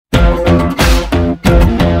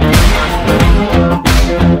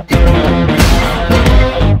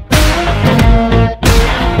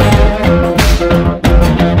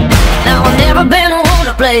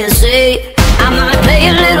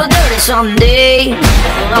believe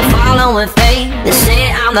I'm following fate. They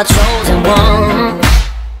say I'm the chosen one.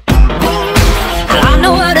 I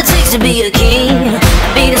know what it takes to be a king.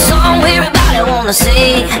 Be the song everybody wanna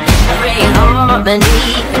sing. Bring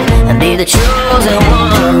harmony and be the chosen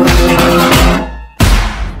one.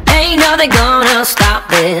 Ain't nothing gonna stop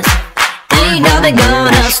this. Ain't nothing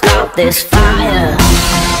gonna stop this fire.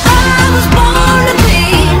 I was born to be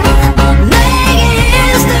making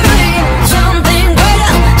history. Something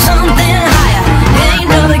greater, something higher. Ain't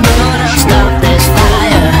nothing gonna stop this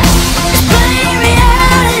fire. It's plain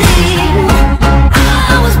reality.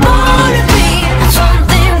 I was born to be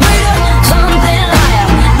something greater, something higher.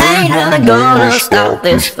 Ain't nothing gonna stop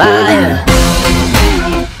this fire.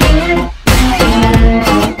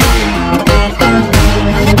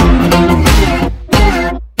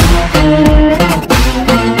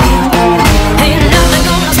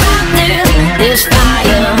 This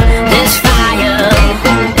fire, this fire.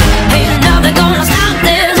 Ain't nothing gonna stop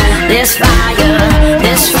this. This fire,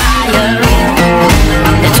 this fire.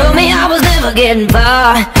 They told me I was never getting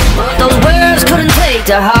far, but those words couldn't take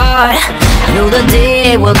to heart. I knew the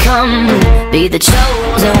day would come, be the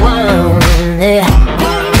chosen one. Yeah.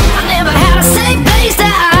 I never had a safe place to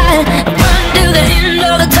hide. I run to the end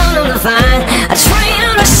of the tunnel to find a train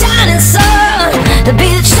on a shining sun to be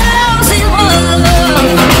the chosen one.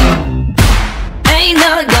 Ain't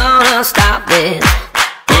nothing gonna stop this.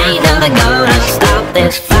 Ain't nothing gonna stop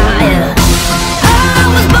this fire. I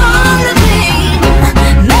was born to be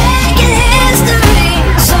making history.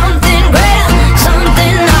 Something greater,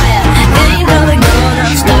 something higher. Ain't nothing gonna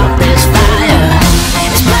stop this fire.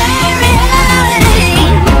 It's plain reality.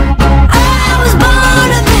 I was born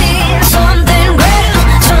to be something greater,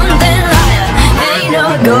 something higher. Ain't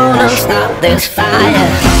nothing gonna stop this fire.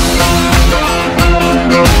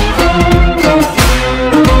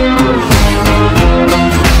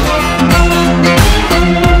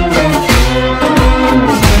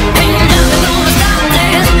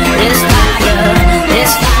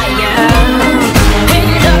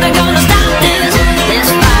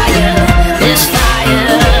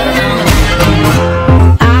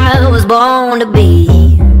 Born to be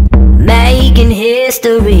making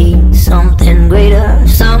history. Something greater,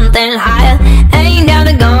 something higher. Ain't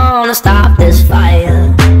nothing gonna stop this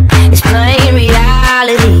fire. It's plain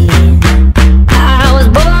reality. I was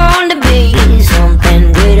born to be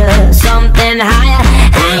something greater, something higher.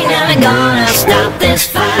 Ain't nothing gonna stop this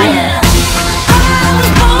fire. I was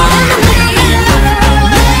born to be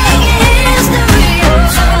making history.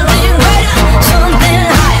 Something greater, something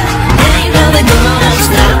higher. Ain't nothing gonna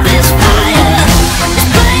stop this fire.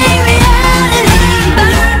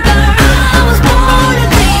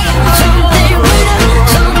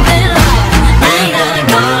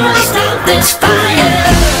 This fire.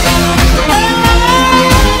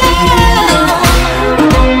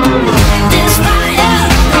 This fire,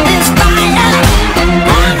 this fire.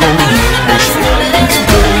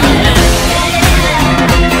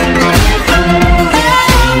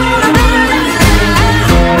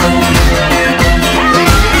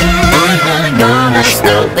 I'm gonna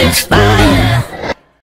stop this fire.